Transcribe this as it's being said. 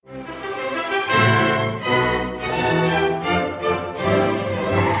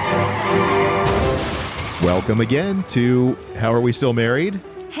Welcome again to How Are We Still Married?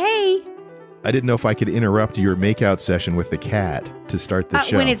 Hey. I didn't know if I could interrupt your makeout session with the cat to start the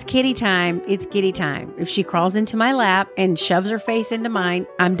show. When it's kitty time, it's kitty time. If she crawls into my lap and shoves her face into mine,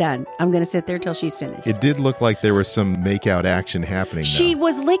 I'm done. I'm going to sit there till she's finished. It did look like there was some makeout action happening. She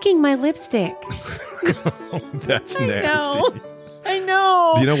was licking my lipstick. That's nasty. I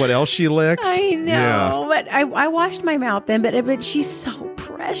know. Do you know what else she licks? I know. Yeah. But I washed my mouth then, but she's so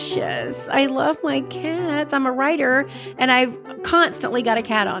precious. I love my cats. I'm a writer, and I've constantly got a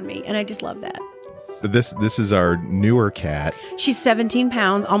cat on me, and I just love that. This is our newer cat. She's 17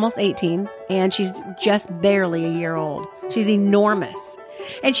 pounds, almost 18, and she's just barely a year old. She's enormous.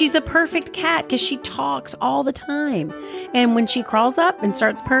 And she's the perfect cat because she talks all the time. And when she crawls up and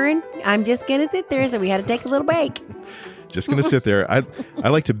starts purring, I'm just going to sit there. So we had to take a little break. Just going to sit there. I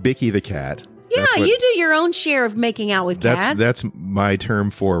like to bicky the cat. Yeah, you do your own share of making out with cats. That's my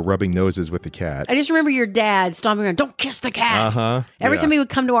term for rubbing noses with the cat. I just remember your dad stomping around, don't kiss the cat. Uh-huh. Every time he would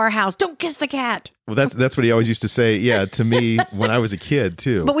come to our house, don't kiss the cat. Well, that's what he always used to say, yeah, to me when I was a kid,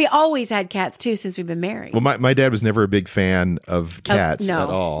 too. But we always had cats, too, since we've been married. Well, my dad was never a big fan of cats no, at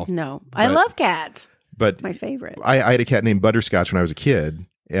all. No. I love cats. But my favorite. I had a cat named Butterscotch when I was a kid.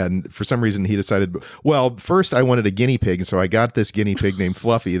 And for some reason, he decided, well, first I wanted a guinea pig. And so I got this guinea pig named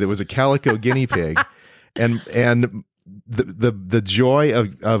Fluffy that was a calico guinea pig. And the joy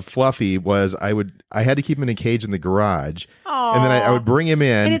of Fluffy was I had to keep him in a cage in the garage. Aww. And then I would bring him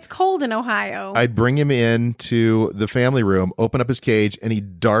in. And it's cold in Ohio. I'd bring him in to the family room, open up his cage, and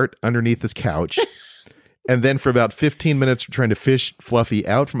he'd dart underneath his couch. And then for about 15 minutes, we're trying to fish Fluffy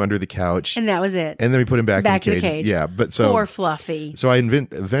out from under the couch. And that was it. And then we put him back in to the cage. Yeah, but so poor Fluffy. So I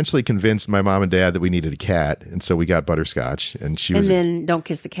eventually convinced my mom and dad that we needed a cat, and so we got Butterscotch, and she was. And then Don't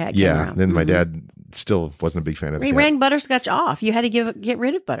Kiss the Cat. Yeah. Then my dad still wasn't a big fan of the cat. We ran Butterscotch off. You had to get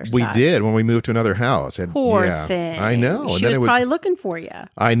rid of Butterscotch. We did when we moved to another house. And, poor thing. I know. She was probably looking for you.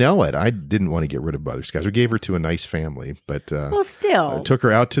 I know it. I didn't want to get rid of Butterscotch. We gave her to a nice family, but well, still I took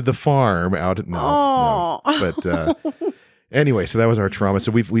her out to the farm. No. But. Anyway, so that was our trauma.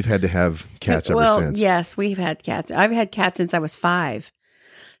 So we've had to have cats ever since. Yes, we've had cats. I've had cats since I was 5.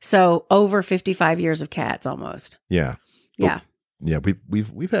 So over 55 years of cats almost. Yeah. Yeah. Yeah,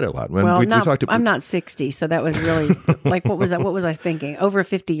 we've had a lot. I'm not 60, so that was really like what was I thinking? Over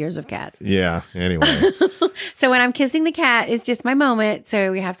 50 years of cats. Yeah. Anyway. So when I'm kissing the cat, it's just my moment.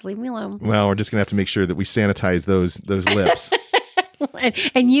 So you have to leave me alone. Well, we're just gonna have to make sure that we sanitize those lips.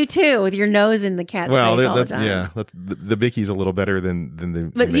 And you too, with your nose in the cat's face all the time. Yeah, the Bicky's a little better than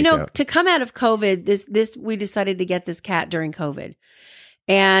the. But you know, to come out of COVID, this we decided to get this cat during COVID,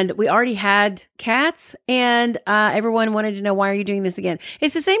 and we already had cats, and everyone wanted to know, why are you doing this again?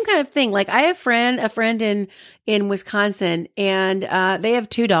 It's the same kind of thing. Like I have a friend in Wisconsin, and they have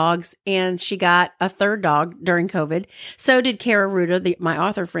 2 dogs, and she got a 3rd dog during COVID. So did Kara Ruda, my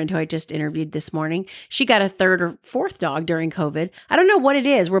author friend who I just interviewed this morning. She got a 3rd or 4th dog during COVID. I don't know what it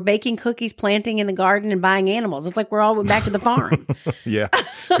is. We're baking cookies, planting in the garden, and buying animals. It's like we're all back to the farm. Yeah,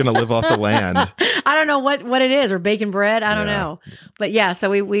 gonna live off the land. I don't know what it is. We're baking bread. I don't know. But yeah, so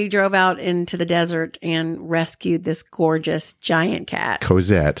we drove out into the desert and rescued this gorgeous giant cat.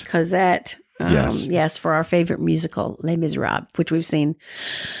 Cosette. Yes, for our favorite musical, Les Miserables, which we've seen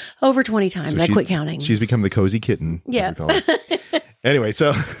over 20 times. I quit counting. She's become the cozy kitten. Yeah. Anyway,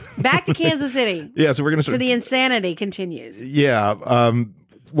 so back to Kansas City. Yeah, so we're going to the insanity continues. Yeah.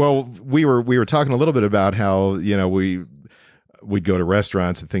 Well, we were talking a little bit about how we'd go to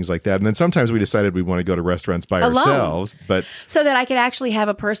restaurants and things like that. And then sometimes we decided we want to go to restaurants by ourselves, but so that I could actually have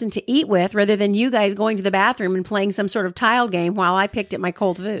a person to eat with rather than you guys going to the bathroom and playing some sort of tile game while I picked at my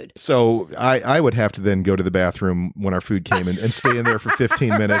cold food. So I would have to then go to the bathroom when our food came and stay in there for 15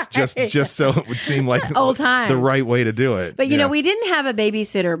 minutes just so it would seem like old times. The right way to do it. But you know, we didn't have a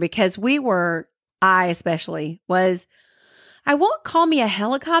babysitter because I especially was, I won't call me a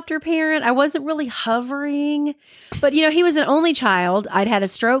helicopter parent. I wasn't really hovering, but he was an only child. I'd had a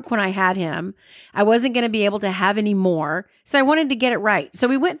stroke when I had him. I wasn't going to be able to have any more. So I wanted to get it right. So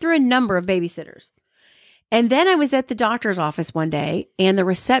we went through a number of babysitters. And then I was at the doctor's office one day, and the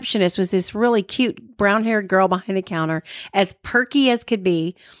receptionist was this really cute brown-haired girl behind the counter, as perky as could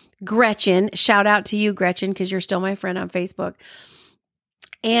be. Gretchen, shout out to you, Gretchen, because you're still my friend on Facebook.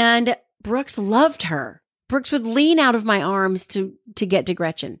 And Brooks loved her. Brooks would lean out of my arms to get to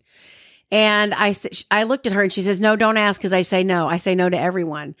Gretchen. And I looked at her and she says, no, don't ask, because I say no. I say no to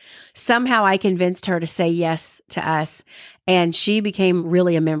everyone. Somehow I convinced her to say yes to us. And she became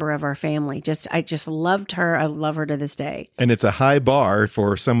really a member of our family. I just loved her. I love her to this day. And it's a high bar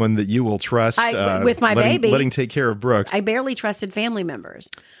for someone that you will trust with my baby. letting take care of Brooks. I barely trusted family members.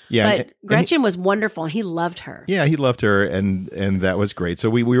 Yeah, but Gretchen was wonderful. And he loved her. Yeah, he loved her, and that was great.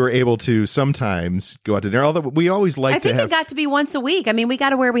 So we were able to sometimes go out to dinner. Although we always liked to have. I think it got to be once a week. I mean, we got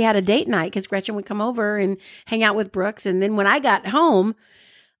to where we had a date night because Gretchen would come over and hang out with Brooks. And then when I got home,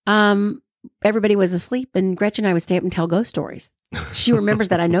 everybody was asleep, and Gretchen and I would stay up and tell ghost stories. She remembers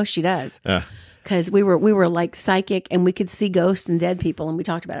that. I know she does. Because we were like psychic, and we could see ghosts and dead people, and we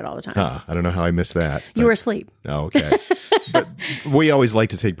talked about it all the time. I don't know how I missed that. You were asleep. Oh, okay. But we always like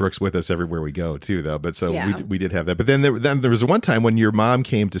to take Brooks with us everywhere we go, too, though. But so we did have that. But then there was one time when your mom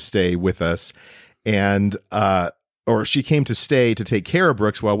came to stay with us, and or she came to stay to take care of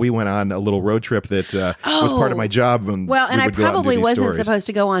Brooks while we went on a little road trip that was part of my job. And I probably wasn't supposed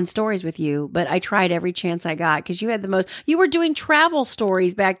to go on stories with you, but I tried every chance I got because you had the most. You were doing travel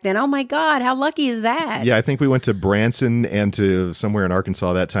stories back then. Oh my God, how lucky is that? Yeah, I think we went to Branson and to somewhere in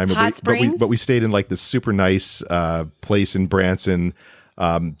Arkansas that time. Hot Springs? But we stayed in like this super nice place in Branson.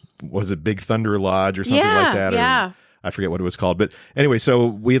 Was it Big Thunder Lodge or something like that? Yeah. I forget what it was called. But anyway, so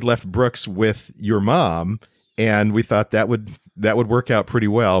we had left Brooks with your mom. And we thought that would work out pretty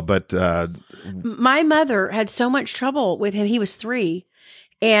well, but my mother had so much trouble with him. He was 3,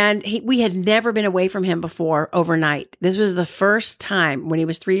 and we had never been away from him before overnight. This was the first time when he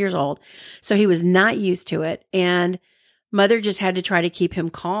was 3 years old, so he was not used to it. And Mother just had to try to keep him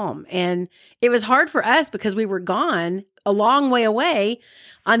calm, and it was hard for us because we were gone a long way away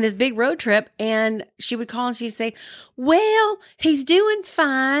on this big road trip. And she would call and she'd say, well, he's doing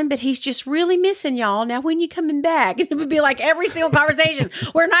fine, but he's just really missing y'all. Now, when you coming back? And it would be like every single conversation.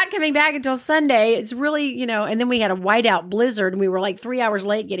 We're not coming back until Sunday. It's really, and then we had a whiteout blizzard and we were like 3 hours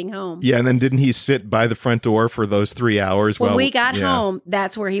late getting home. Yeah. And then didn't he sit by the front door for those 3 hours? When we got home,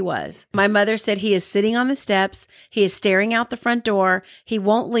 that's where he was. My mother said he is sitting on the steps. He is staring out the front door. He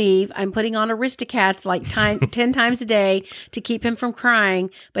won't leave. I'm putting on Aristocats like 10 times a day to keep him from crying,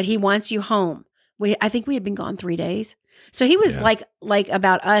 but he wants you home. I think we had been gone 3 days. So he was like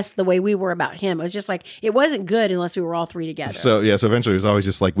about us the way we were about him. It was just like, it wasn't good unless we were all 3 together. So eventually it was always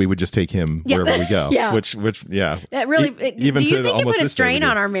just like, we would just take him wherever we go. Which That really, even do you think it put a strain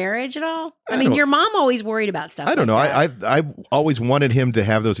on our marriage at all? I mean, your mom always worried about stuff. I don't know. I always wanted him to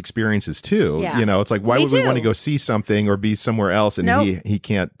have those experiences too. Yeah. It's like, why would we want to go see something or be somewhere else and he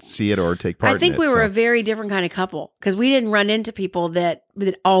can't see it or take part in it? I think we were a very different kind of couple because we didn't run into people that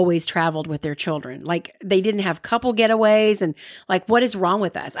always traveled with their children. Like they didn't have couple getaways and like, what is wrong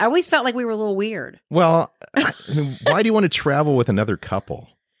with us? I always felt like we were a little weird. Well, why do you want to travel with another couple?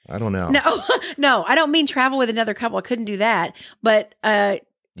 I don't know. No, I don't mean travel with another couple. I couldn't do that. But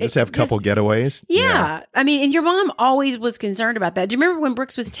just have couple getaways? Yeah. I mean, and your mom always was concerned about that. Do you remember when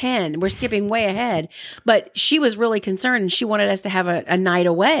Brooks was 10? We're skipping way ahead. But she was really concerned and she wanted us to have a night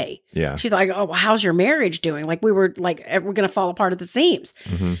away. Yeah. She's like, oh, well, how's your marriage doing? Like we were like, we're going to fall apart at the seams.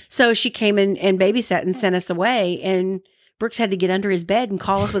 Mm-hmm. So she came in and babysat and sent us away. And Brooks had to get under his bed and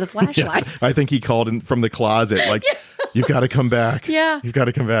call us with a flashlight. I think he called in from the closet like, you've got to come back. Yeah. You've got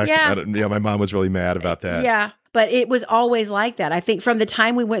to come back. Yeah. My mom was really mad about that. Yeah. But it was always like that. I think from the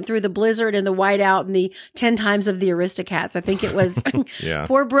time we went through the blizzard and the whiteout and the 10 times of the Aristocats, I think it was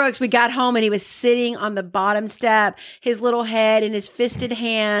poor Brooks. We got home and he was sitting on the bottom step, his little head in his fisted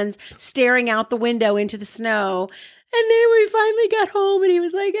hands, staring out the window into the snow. And then we finally got home and he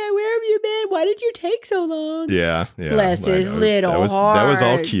was like, hey, where have you been? Why did you take so long? Yeah. Bless his little heart. That was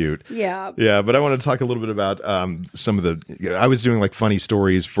all cute. Yeah. Yeah, but I want to talk a little bit about some of the, I was doing like funny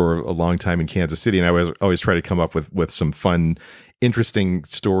stories for a long time in Kansas City, and I was always try to come up with some fun, interesting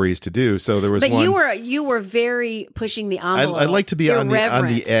stories to do. So there was one. But you were very pushing the envelope. I like to be on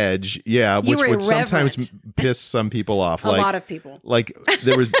the edge. Yeah, which would sometimes piss some people off. A lot of people. Like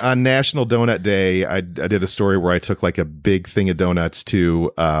there was on National Donut Day, I did a story where I took like a big thing of donuts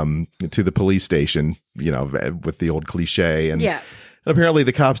to the police station, with the old cliche. And apparently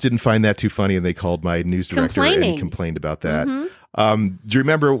the cops didn't find that too funny, and they called my news director and complained about that. Mm-hmm. Do you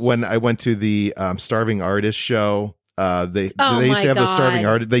remember when I went to the Starving Artist show? They used to have those starving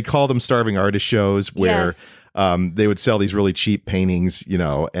artist. They call them starving artist shows where they would sell these really cheap paintings,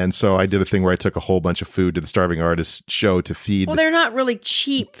 And so I did a thing where I took a whole bunch of food to the starving artist show to feed. Well, they're not really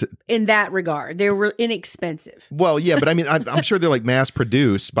cheap in that regard. They're inexpensive. Well, yeah, but I mean, I'm sure they're like mass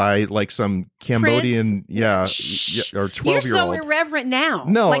produced by like some Cambodian, or 12-year-old. You're so irreverent now.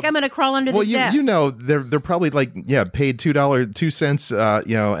 No, like I'm going to crawl under this desk. They're probably like paid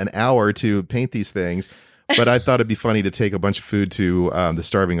 $2 an hour to paint these things. But I thought it'd be funny to take a bunch of food to the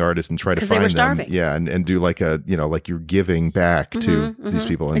starving artists and try to 'Cause find they were them. starving. Yeah, and do like a, like you're giving back to these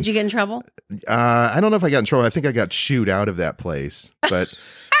people. And Did you get in trouble? I don't know if I got in trouble. I think I got shooed out of that place. But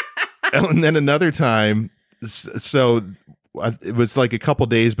and then another time, so it was like a couple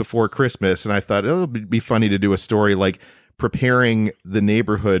days before Christmas, and I thought it'll be funny to do a story like preparing the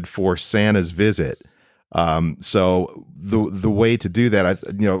neighborhood for Santa's visit. So the way to do that,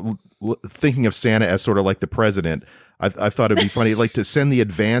 thinking of Santa as sort of like the president, I thought it'd be funny, like to send the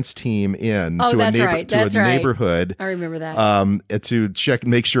advance team in to a neighborhood. I remember that. To check,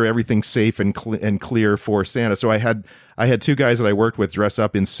 make sure everything's safe and clear for Santa. So I had two guys that I worked with dress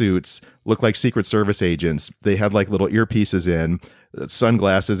up in suits, look like Secret Service agents. They had like little earpieces in,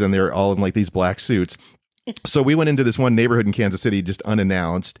 sunglasses, and they're all in like these black suits. So we went into this one neighborhood in Kansas City just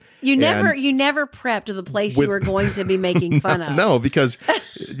unannounced. You never prepped the place you were going to be making fun of. No, because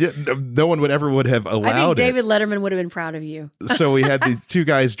no one would have allowed it. I think David Letterman would have been proud of you. So we had these two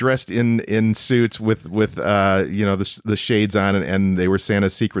guys dressed in suits with the shades on, and they were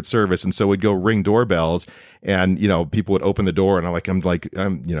Santa's Secret Service, and so we'd go ring doorbells, and people would open the door, and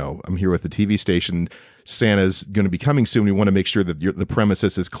I'm here with the TV station. Santa's going to be coming soon. We want to make sure that the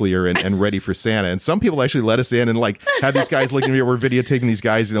premises is clear and ready for Santa. And some people actually let us in and like had these guys looking. We're videotaping these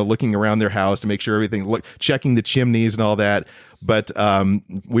guys, looking around their house to make sure everything, checking the chimneys and all that. But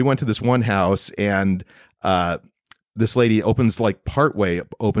we went to this one house, and this lady opens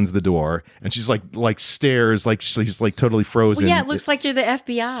the door, and she's like stares like she's like totally frozen. Well, yeah, it looks like you're the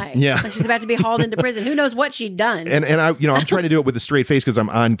FBI. Yeah, like she's about to be hauled into prison. Who knows what she'd done? And I'm trying to do it with a straight face because I'm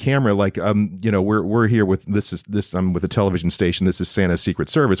on camera. Like we're here with this. I'm with a television station. This is Santa's Secret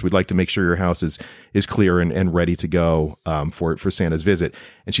Service. We'd like to make sure your house is clear and ready to go for Santa's visit.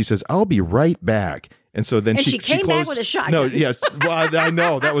 And she says, "I'll be right back." And so then she came back with a shotgun. No, yeah, well, I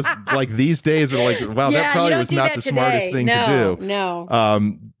know that was like these days are like, wow, that probably was not the smartest thing to do. No.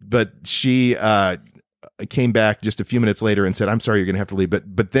 But she came back just a few minutes later and said, "I'm sorry, you're going to have to leave."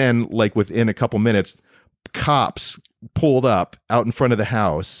 But then, like within a couple minutes, cops pulled up out in front of the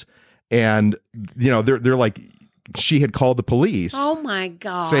house, and they're like, she had called the police. Oh my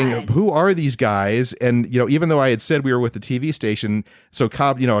God. Saying, "Who are these guys?" And even though I had said we were with the TV station, so a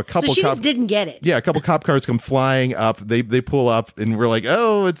couple so she just didn't get it. Yeah, a couple cop cars come flying up. They pull up, and we're like,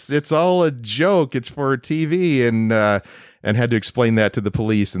 "Oh, it's all a joke. It's for TV." And had to explain that to the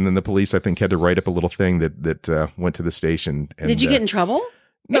police, and then the police, I think, had to write up a little thing that went to the station. And, did you get in trouble?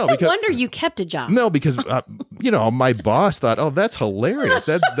 No, it's a wonder you kept a job. No, because my boss thought, "Oh, that's hilarious.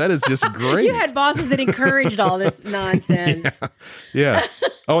 That is just great." You had bosses that encouraged all this nonsense. Yeah.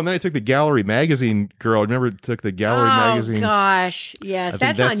 Oh, and then I took the Gallery Magazine girl. Remember, took the Gallery Magazine. Oh gosh, yes,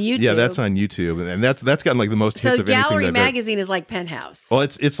 that's on YouTube. Yeah, that's on YouTube, and that's gotten like the most hits of anything. So Gallery Magazine is like Penthouse. Well,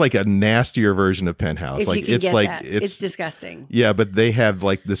 it's like a nastier version of Penthouse. If like you can it's get like that. It's disgusting. Yeah, but they have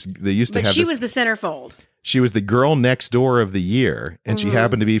like this. They used to have. But she this, was the centerfold. She was the girl next door of the year, and she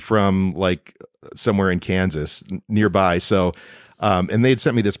happened to be from like somewhere in Kansas nearby. So, and they had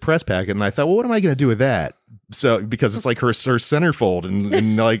sent me this press packet, and I thought, well, what am I going to do with that? So, because it's like her centerfold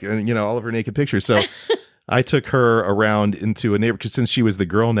and all of her naked pictures. So, I took her around into a neighborhood because since she was the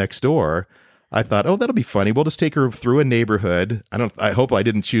girl next door, I thought, oh, that'll be funny. We'll just take her through a neighborhood. I hope I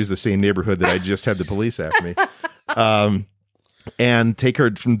didn't choose the same neighborhood that I just had the police after me. And take her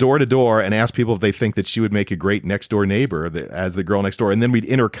from door to door and ask people if they think that she would make a great next door neighbor as the girl next door. And then we'd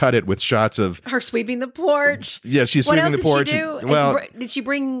intercut it with shots of her sweeping the porch. Yeah, she's sweeping the porch. What else did she do? Well, did she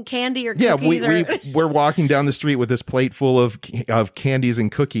bring candy or cookies? Yeah, we're walking down the street with this plate full of candies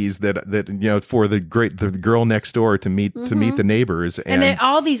and cookies that for the girl next door to meet the neighbors. And then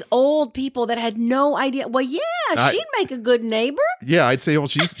all these old people that had no idea. Well, yeah, she'd make a good neighbor. Yeah, I'd say, well,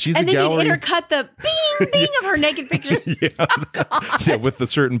 she's and the then gallery. You'd intercut the bing bing of her naked pictures. Yeah. Oh, God. Yeah, with the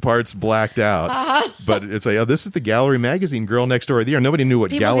certain parts blacked out. But it's like, oh, this is the Gallery Magazine girl next door of the year. Nobody knew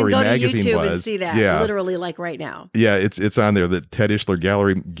what People Gallery can go Magazine to YouTube was. And see that literally like right now. Yeah, it's on there. The Ted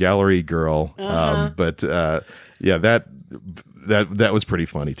Ishler Gallery girl. But that was pretty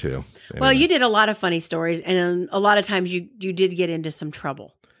funny too. Anyway. Well, you did a lot of funny stories, and a lot of times you did get into some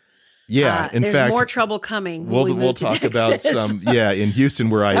trouble. Yeah, in there's fact, more trouble coming. We'll talk about some. Yeah, in Houston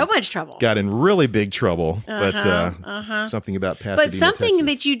where so much trouble. Got in really big trouble. But something about Pasadena, but something Texas.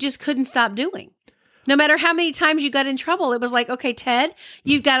 that you just couldn't stop doing. No matter how many times you got in trouble, it was like, okay, Ted,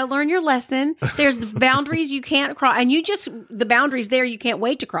 you've got to learn your lesson. There's the boundaries you can't cross, and the boundaries there, you can't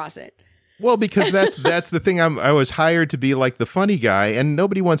wait to cross it. Well, because that's the thing. I was hired to be like the funny guy, and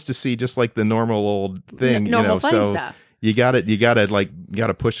nobody wants to see just like the normal old thing. Normal funny stuff. You got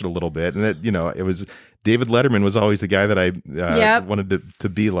to push it a little bit, and that it was David Letterman was always the guy that I Yep. wanted to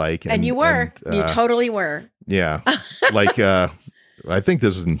be like. And you were. and, You totally were. Yeah. Like, I think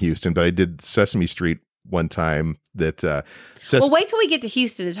this was in Houston, but I did Sesame Street one time that, Well, wait till we get to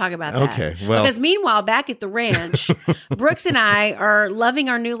Houston to talk about that. Okay, well- because meanwhile, back at the ranch, Brooks and I are loving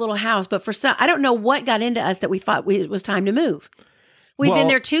our new little house, but for some, I don't know what got into us that we thought it was time to move. We've been Well-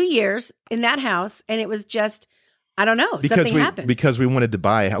 there 2 years in that house, and it was just, I don't know, something happened. Because we wanted to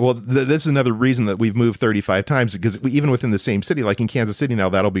buy. Well, this is another reason that we've moved 35 times, because even within the same city, like in Kansas City now,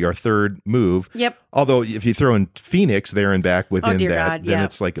 that'll be our third move. Yep. Although if you throw in Phoenix there and back within dear that, God, then yeah.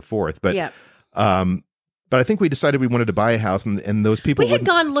 it's like a fourth. But Yep. but I think we decided we wanted to buy a house, and those people We had wouldn't-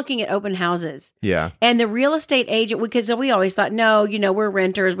 gone looking at open houses. Yeah. And the real estate agent, because we always thought, no, we're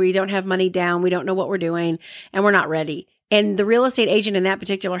renters. We don't have money down. We don't know what we're doing, and we're not ready. And the real estate agent in that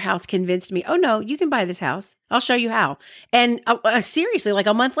particular house convinced me, oh, no, you can buy this house. I'll show you how. And seriously, like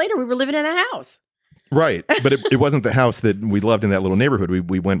a month later, we were living in that house. Right. But it wasn't the house that we loved in that little neighborhood.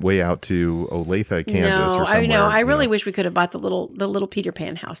 We went way out to Olathe, Kansas No, or somewhere. I know. I you really know. wish we could have bought the little Peter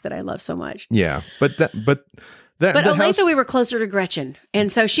Pan house that I love so much. Yeah. But But the Olathe, house, we were closer to Gretchen.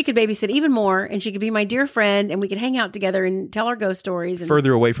 And so she could babysit even more, and she could be my dear friend, and we could hang out together and tell our ghost stories. And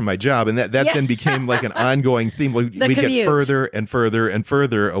further away from my job, and that Yeah. then became like an ongoing theme. We'd get commute. further and further and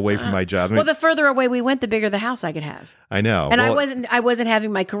further away from my job. I mean, well, the further away we went, the bigger the house I could have. I know. And Well, I wasn't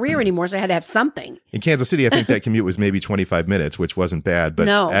having my career anymore, so I had to have something. in Kansas City, I think that commute was maybe 25 minutes, which wasn't bad. But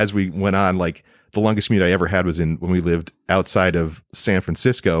No. as we went on, like the longest commute I ever had was when we lived outside of San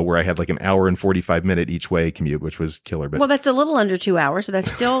Francisco, where I had like an hour and 45-minute each way commute, which was killer. But Well, that's a little under 2 hours, so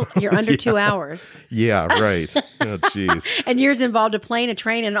that's still you're under 2 hours. yeah, right. Oh, jeez. And yours involved a plane, a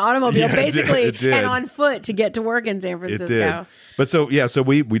train, and an automobile, Yeah, it did. basically, It did. and on foot to get to work in San It Francisco. did. But so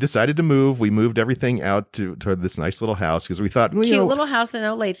we decided to move. We moved everything out to this nice little house because we thought, well, Cute little house in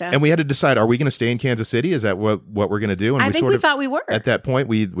Olathe. and we had to decide: are we going to stay in Kansas City? Is that what we're going to do? And I think we thought we were. at that point.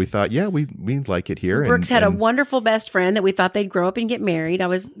 We thought, yeah, we like it here. Brooks had a and wonderful best friend that we thought they'd grow up and get married. I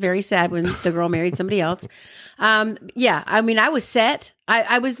was very sad when the girl married somebody else. Yeah, I mean, I was set.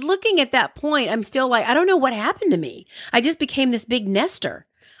 I was looking at that point. I'm still like, I don't know what happened to me. I just became this big nester.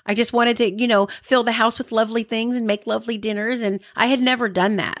 I just wanted to, fill the house with lovely things and make lovely dinners. And I had never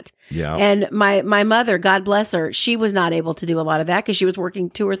done that. Yeah. And my mother, God bless her, she was not able to do a lot of that because she was working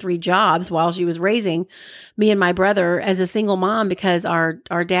 2 or 3 jobs while she was raising me and my brother as a single mom because our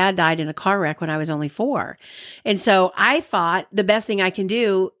dad died in a car wreck when I was only 4. And so I thought the best thing I can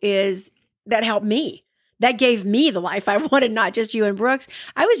do is that helped me. That gave me the life I wanted, not just you and Brooks.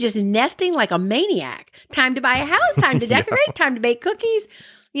 I was just nesting like a maniac. Time to buy a house, time to decorate, time to bake cookies,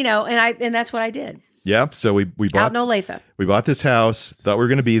 and that's what I did. yeah. So we Out bought in Olathe. we bought this house. Thought we were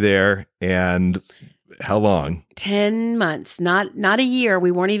going to be there, and how long? 10 months, not a year. We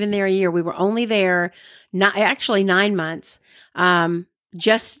weren't even there a year. We were only there, not actually 9 months.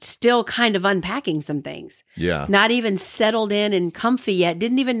 Just still kind of unpacking some things. Yeah. Not even settled in and comfy yet.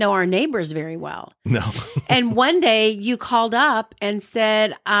 Didn't even know our neighbors very well. No. And one day you called up and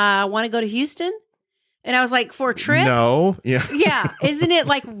said, I want to go to Houston. And I was like, for a trip? No. Yeah. Yeah. Isn't it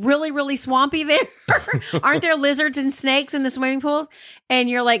like really, really swampy there? Aren't there lizards and snakes in the swimming pools? And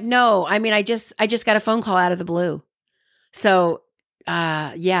you're like, no, I mean, I just got a phone call out of the blue. So,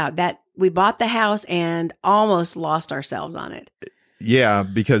 we bought the house and almost lost ourselves on it. Yeah,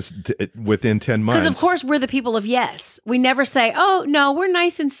 because within 10 months. Because, of course, we're the people of yes. We never say, oh, no, we're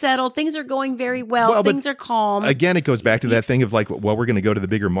nice and settled. Things are going very well. Things are calm. Again, it goes back to that thing of like, well, we're going to go to the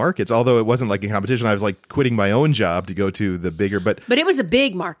bigger markets. Although it wasn't like a competition. I was like quitting my own job to go to the bigger. But it was a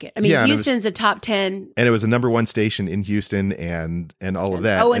big market. I mean, Yeah, and it Houston's a top 10. And it was a number 1 station in Houston and all of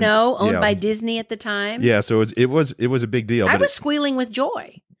that. O&O, owned yeah. by Disney at the time. Yeah, so it was a big deal. I but was squealing with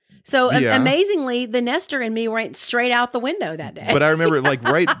joy. So Yeah. amazingly, the nester in me went straight out the window that day. But I remember like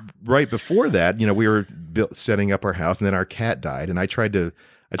right before that, we were setting up our house, and then our cat died, and I tried to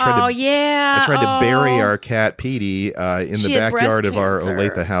bury our cat Petey in She the had backyard breast of our cancer.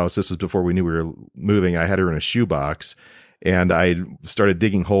 Olathe house. This was before we knew we were moving. I had her in a shoebox, and I started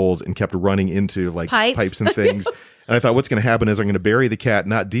digging holes and kept running into like pipes and things. And I thought, what's going to happen is I'm going to bury the cat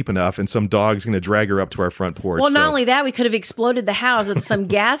not deep enough, and some dog's going to drag her up to our front porch. well, not only that, we could have exploded the house with some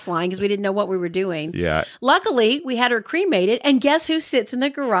gas line because we didn't know what we were doing. Yeah. Luckily, we had her cremated, and guess who sits in the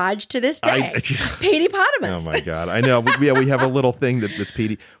garage to this day? Petey Potamus. Oh my God. I know. We have a little thing that's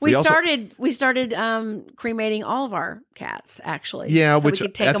Petey. We started cremating all of our cats, actually. Yeah, so we which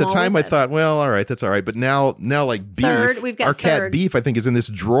could take at them the all time I with us. thought, well, all right, that's all right. But now like beef, Third, we've got our cat third. Beef, I think, is in this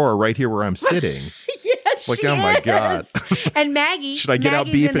drawer right here where I'm sitting. Yeah, Like, oh my God. And Maggie. Should I get out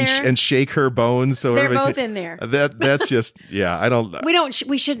Maggie's beef in there. and shake her bones? So They're everybody both in there. That's just, yeah, I don't.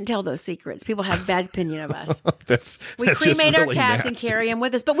 We shouldn't tell those secrets. People have bad opinion of us. that's Cremate just our really cats and nasty. carry them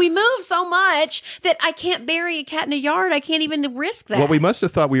with us, but we move so much that I can't bury a cat in a yard. I can't even risk that. Well, we must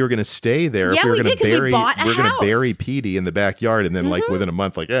have thought we were going to stay there. Yeah, if we were we going did, to 'cause we bury, bought a we're going to house. bury Petey in the backyard, and then like within a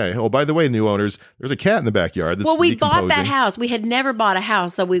month, like, hey, oh, by the way, new owners, there's a cat in the backyard. That's Well, we bought that decomposing. house. We had never bought a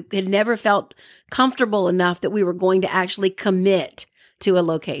house, so we had never felt comfortable enough that we were going to actually commit to a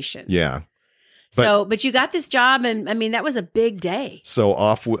location. Yeah. But you got this job, and I mean, that was a big day. So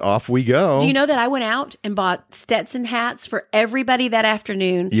off we go. Do you know that I went out and bought Stetson hats for everybody that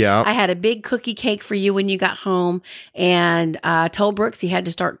afternoon? Yeah. I had a big cookie cake for you when you got home, and told Brooks he had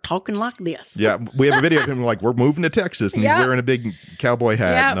to start talking like this. Yeah, we have a video of him like, we're moving to Texas, and Yeah. he's wearing a big cowboy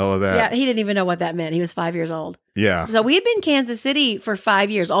hat and all of that. Yeah, he didn't even know what that meant. He was 5 years old. Yeah. So we had been in Kansas City for 5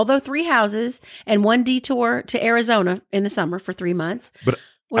 years, although 3 houses and 1 detour to Arizona in the summer for 3 months. But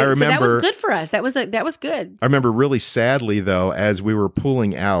I so that remember- was good for us. That was good. I remember really sadly, though, as we were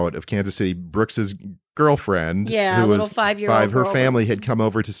pulling out of Kansas City, Brooks's girlfriend, Yeah, who a little was 5-year-old her girl. family had come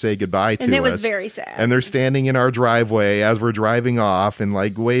over to say goodbye to And it us. was very sad. And they're standing in our driveway as we're driving off and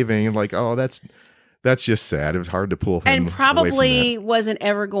like waving and like, oh, that's just sad. It was hard to pull him and away from probably wasn't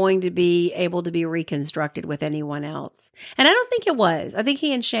ever going to be able to be reconstructed with anyone else. And I don't think it was. I think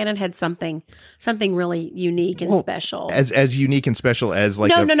he and Shannon had something really unique and Well, special. that. As unique and special as like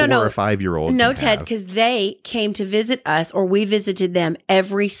No, a no, 4 no. or 5-year-old. No, can Ted, have. because they came to visit us, or we visited them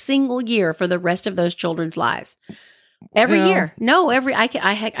every single year for the rest of those children's lives. Every Well- year. No, I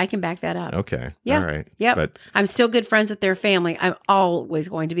can back that up. Okay. Yeah. All right. Yep. But I'm still good friends with their family. I'm always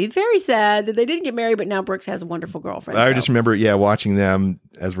going to be very sad that they didn't get married, but now Brooks has a wonderful girlfriend. I so. just remember, watching them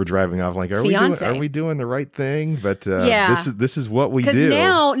as we're driving off, like, Fiance. are we doing the right thing? But Yeah. this is what we Because do.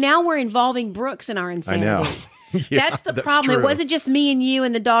 now we're involving Brooks in our I insanity. know. Yeah, That's the problem. true. It wasn't just me and you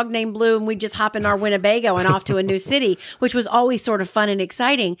and the dog named Blue, and we just hop in our Winnebago and off to a new city, which was always sort of fun and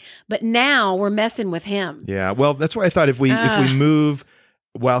exciting. But now we're messing with him. Yeah, well, that's why I thought if we move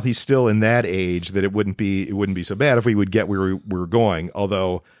while he's still in that age, that it wouldn't be so bad if we would get where we were going.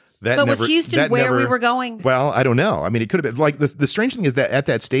 Although that But never, was Houston that where never- we were going? Well, I don't know. I mean, it could have been like the strange thing is that at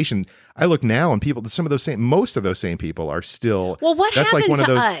that station, I look now and most of those same people are still. Well, what that's like happened one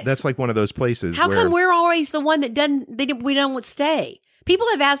to of those. us? That's like one of those places. How where, come we're always the one that we don't stay? People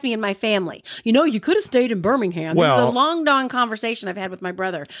have asked me in my family, you could have stayed in Birmingham. This is Well- a long, long conversation I've had with my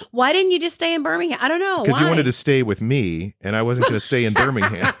brother. Why didn't you just stay in Birmingham? I don't know. Because you Why? wanted to stay with me, and I wasn't going to stay in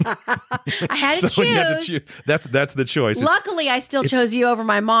Birmingham. I had to So choose. you had to choose. That's the choice. Luckily, I still chose you over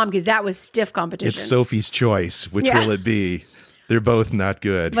my mom because that was stiff competition. It's Sophie's choice. Which Yeah. will it be? They're both not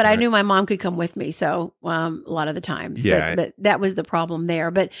good. But I knew my mom could come with me, so a lot of the times. Yeah. But that was the problem there.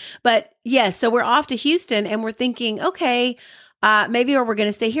 But yes, so we're off to Houston, and we're thinking, okay, maybe we're going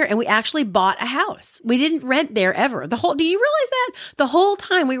to stay here. And we actually bought a house. We didn't rent there ever. Do you realize that? The whole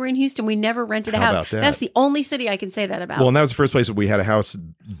time we were in Houston, we never rented a How house. about that? That's the only city I can say that about. Well, and that was the first place that we had a house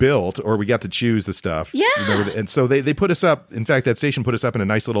built, or we got to choose the stuff. Yeah. And so they put us up. In fact, that station put us up in a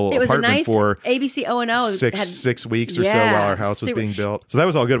nice little it was a apartment nice for ABC O&O. six weeks or so Yeah, while our house was super- being built. So that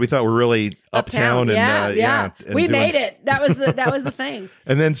was all good. We thought we were really uptown and yeah. and We doing- made it. That was the thing.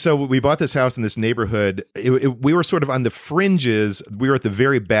 And then so we bought this house in this neighborhood. We were sort of on the fringes. We were at the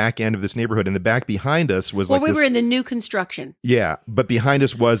very back end of this neighborhood, and the back behind us was Well, like we this. were in the new construction. Yeah, but behind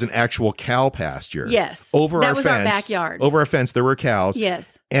us was an actual cow pasture. Yes. Over That our was fence, our backyard. Over our fence, there were cows.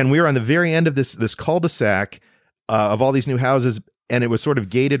 Yes. And we were on the very end of this cul-de-sac of all these new houses, and it was sort of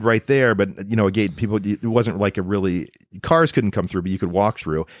gated right there. But a gate, it wasn't like cars couldn't come through, but you could walk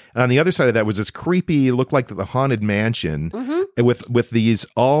through. And on the other side of that was this creepy, looked like the haunted mansion with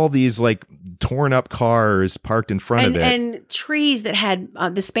all these like torn up cars parked in front of it. And trees that had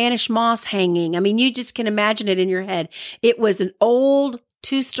the Spanish moss hanging. I mean, you just can imagine it in your head. It was an old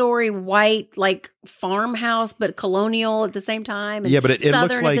 2-story white like farmhouse, but colonial at the same time. And Yeah, but it southern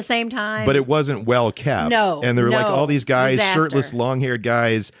looks like at the same time. But it wasn't well kept. No, and there were like no. all these guys, Disaster. shirtless, long-haired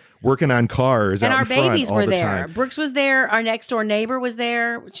guys working on cars and out our in front babies all were the there. time. Brooks was there. Our next door neighbor was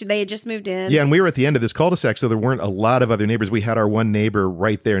there. They had just moved in. Yeah, and we were at the end of this cul-de-sac, so there weren't a lot of other neighbors. We had our one neighbor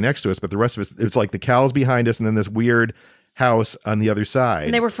right there next to us, but the rest of us, it's like the cows behind us and then this weird house on the other side.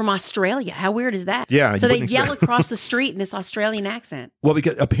 And they were from Australia. How weird is that? Yeah, So you they wouldn't yell expect- across the street in this Australian accent. Well,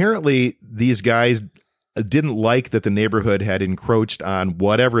 because apparently these guys didn't like that the neighborhood had encroached on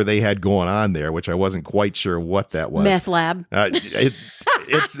whatever they had going on there, which I wasn't quite sure what that was. Meth lab.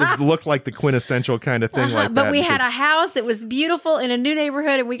 It looked like the quintessential kind of thing like that. But we had because- a house that was beautiful in a new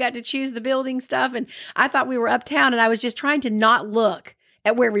neighborhood, and we got to choose the building stuff. And I thought we were uptown, and I was just trying to not look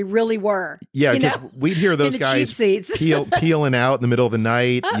at where we really were. Yeah, you because know? we'd hear those In the cheap guys seats. peeling out in the middle of the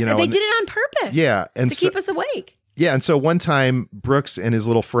night. Oh, You know, they and- did it on purpose. Yeah, and to keep us awake. Yeah, and so one time, Brooks and his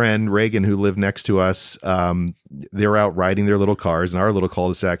little friend Reagan, who lived next to us, they were out riding their little cars in our little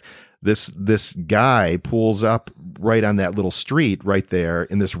cul-de-sac. This guy pulls up right on that little street right there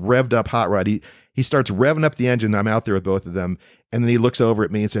in this revved up hot rod. He starts revving up the engine. I'm out there with both of them, and then he looks over at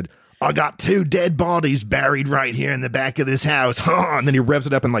me and said, "I got 2 dead bodies buried right here in the back of this house." And then he revs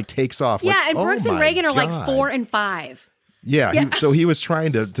it up and like takes off. Yeah, like, and oh Brooks and my Reagan are like God. 4 and 5. Yeah, so he was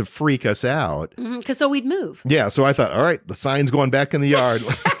trying to freak us out. Because so we'd move. Yeah, so I thought, all right, the sign's going back in the yard.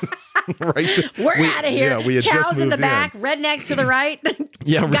 Right, We're out of here. Yeah, we had just Cows in the moved back, rednecks to the right.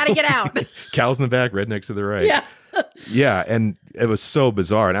 Yeah, Got to get out. Cows in the back, rednecks to the right. Yeah. Yeah, and it was so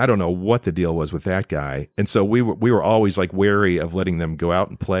bizarre, and I don't know what the deal was with that guy. And so we were always like wary of letting them go out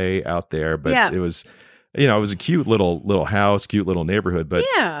and play out there. But Yeah. it was, it was a cute little house, cute little neighborhood. But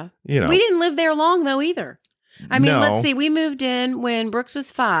Yeah. we We didn't live there long, though, either. I mean, No. let's see. We moved in when Brooks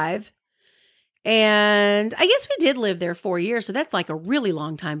was 5. And I guess we did live there 4 years. So that's like a really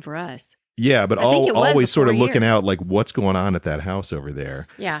long time for us. yeah, but I think it was always the sort of 4 looking years. out like what's going on at that house over there.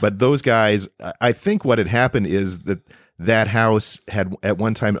 Yeah. But those guys, I think what had happened is that house had at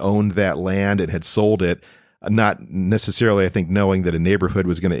one time owned that land and had sold it, not necessarily, I think, knowing that a neighborhood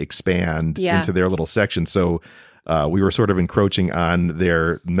was going to expand Yeah. into their little section. So we were sort of encroaching on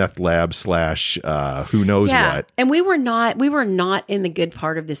their meth lab / who knows what. And we were not in the good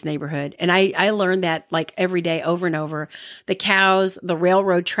part of this neighborhood. And I learned that like every day over and over. The cows, the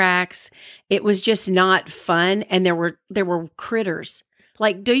railroad tracks, it was just not fun. And there were critters.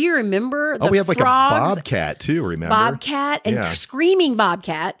 Like, do you remember the We had like frogs? a bobcat too, remember? Bobcat and Yeah. screaming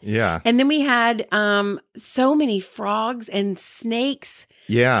bobcat. Yeah. And then we had so many frogs and snakes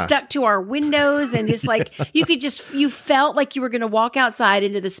Yeah. stuck to our windows, and just like you felt like you were going to walk outside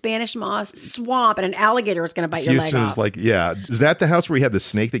into the Spanish Moss swamp and an alligator was going to bite your leg Houston off. is like, yeah. Is that the house where we had the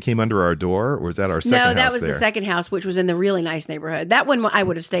snake that came under our door, or was that our second house? No, that was there? the second house, which was in the really nice neighborhood. That one I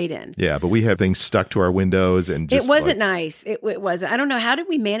would have stayed in. Yeah, but we had things stuck to our windows and just It wasn't like, nice. It wasn't. I don't know. How did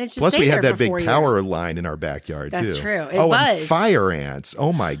we manage to plus, stay we had there that for big 4 years? power line in our backyard That's too. true. It and buzzed. fire ants.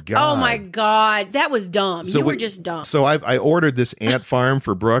 Oh my god. Oh my God. That was dumb. You were just dumb. So I ordered this ant farm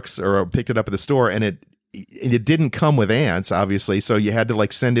for Brooks, or picked it up at the store, and it didn't come with ants, obviously. So you had to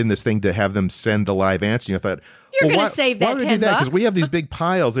like send in this thing to have them send the live ants. And I thought, You're well, gonna why- save why that would I do $10 that? Because we bucks. have these big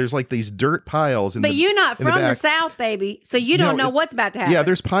piles. There's like these dirt piles. But you're not in the from the back. South, baby. So you don't know what's about to happen. Yeah,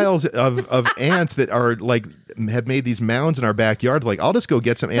 there's piles of ants that are like have made these mounds in our backyard. Like, I'll just go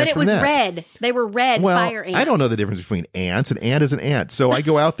get some ants But it from was that. red. They were red Well, fire ants. I don't know the difference between ants. An ant is an ant. So I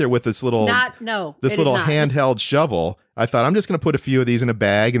go out there with this little it is not. handheld shovel. I thought, I'm just going to put a few of these in a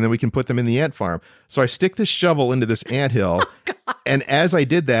bag, and then we can put them in the ant farm. So I stick this shovel into this anthill, and as I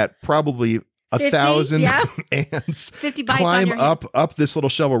did that, probably 1,000 yeah. ants 50 bites on climb your hand. up this little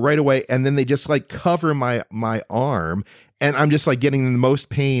shovel right away, and then they just like cover my arm, and I'm just like getting the most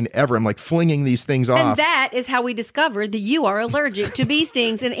pain ever. I'm like flinging these things And off. that is how we discovered that you are allergic to bee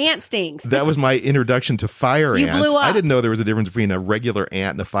stings and ant stings. That was my introduction to fire You ants. blew up. I didn't know there was a difference between a regular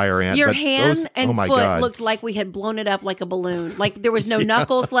ant and a fire ant. Your but hand those, and oh my foot God. looked like we had blown it up like a balloon. Like there was no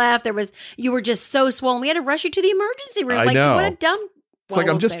knuckles left. You were just so swollen. We had to rush you to the emergency room. I like know. what a dumb. It's like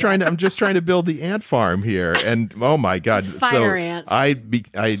I'm just trying to build the ant farm here, and oh my God, Fire so ants. I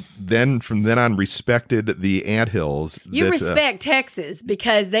then from then on respected the ant hills. You respect Texas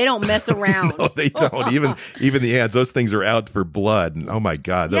because they don't mess around. No, they don't. Even the ants, those things are out for blood. And oh my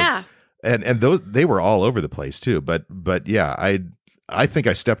God, Yeah. and those they were all over the place too. But yeah, I think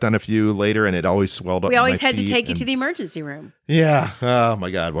I stepped on a few later, and it always swelled up. We always my had to feet, take you and- to the emergency room. Yeah. Oh my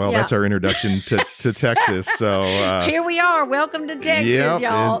God. Well, Yeah. that's our introduction to Texas. So Here we are. Welcome to Texas, yep,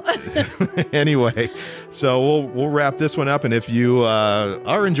 y'all. anyway, so we'll wrap this one up, and if you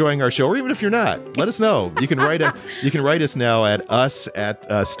are enjoying our show, or even if you're not, let us know. You can write us now at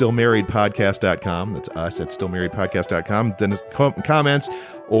stillmarriedpodcast.com. That's us at stillmarriedpodcast.com. Then comments,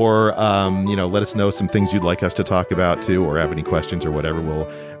 or let us know some things you'd like us to talk about too, or have any questions or whatever.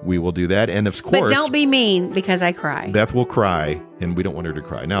 We will do that, and of course, But don't be mean because I cry. Beth will cry, and we don't want her to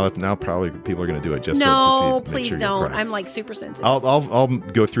cry. Now probably people are going to do it just No, to see. Make please sure you don't. cry. I'm like super sensitive. I'll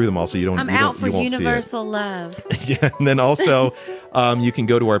go through them all so you don't. I'm you out don't, for you won't see it. universal love. Yeah, and then also you can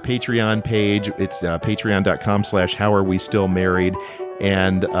go to our Patreon page. It's patreon.com/howareWeStillMarried,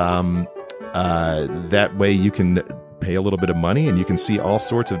 and that way you can pay a little bit of money, and you can see all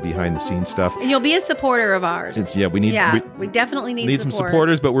sorts of behind the scenes stuff. And you'll be a supporter of ours. We definitely need some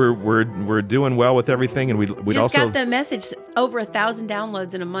supporters, but we're doing well with everything, and we'd just also got the message over 1,000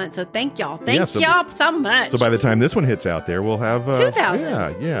 downloads in a month. So thank y'all. Thank y'all so much. So by the time this one hits out there, we'll have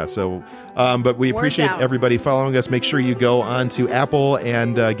 2,000. Yeah. So, but we appreciate everybody following us. Make sure you go on to Apple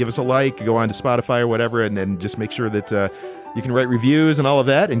and give us a like. Go on to Spotify or whatever, and just make sure that you can write reviews and all of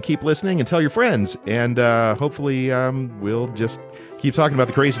that, and keep listening and tell your friends. And hopefully, we'll just keep talking about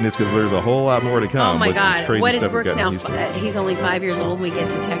the craziness, because there's a whole lot more to come. Oh my God. What is Brooks now? He's only 5 years old when we get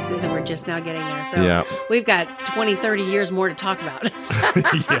to Texas, and we're just now getting there. So we've got 20, 30 years more to talk about.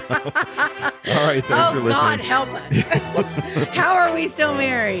 All right. Thanks for listening. God help us. How are we still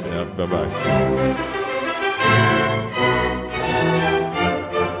married? Bye-bye.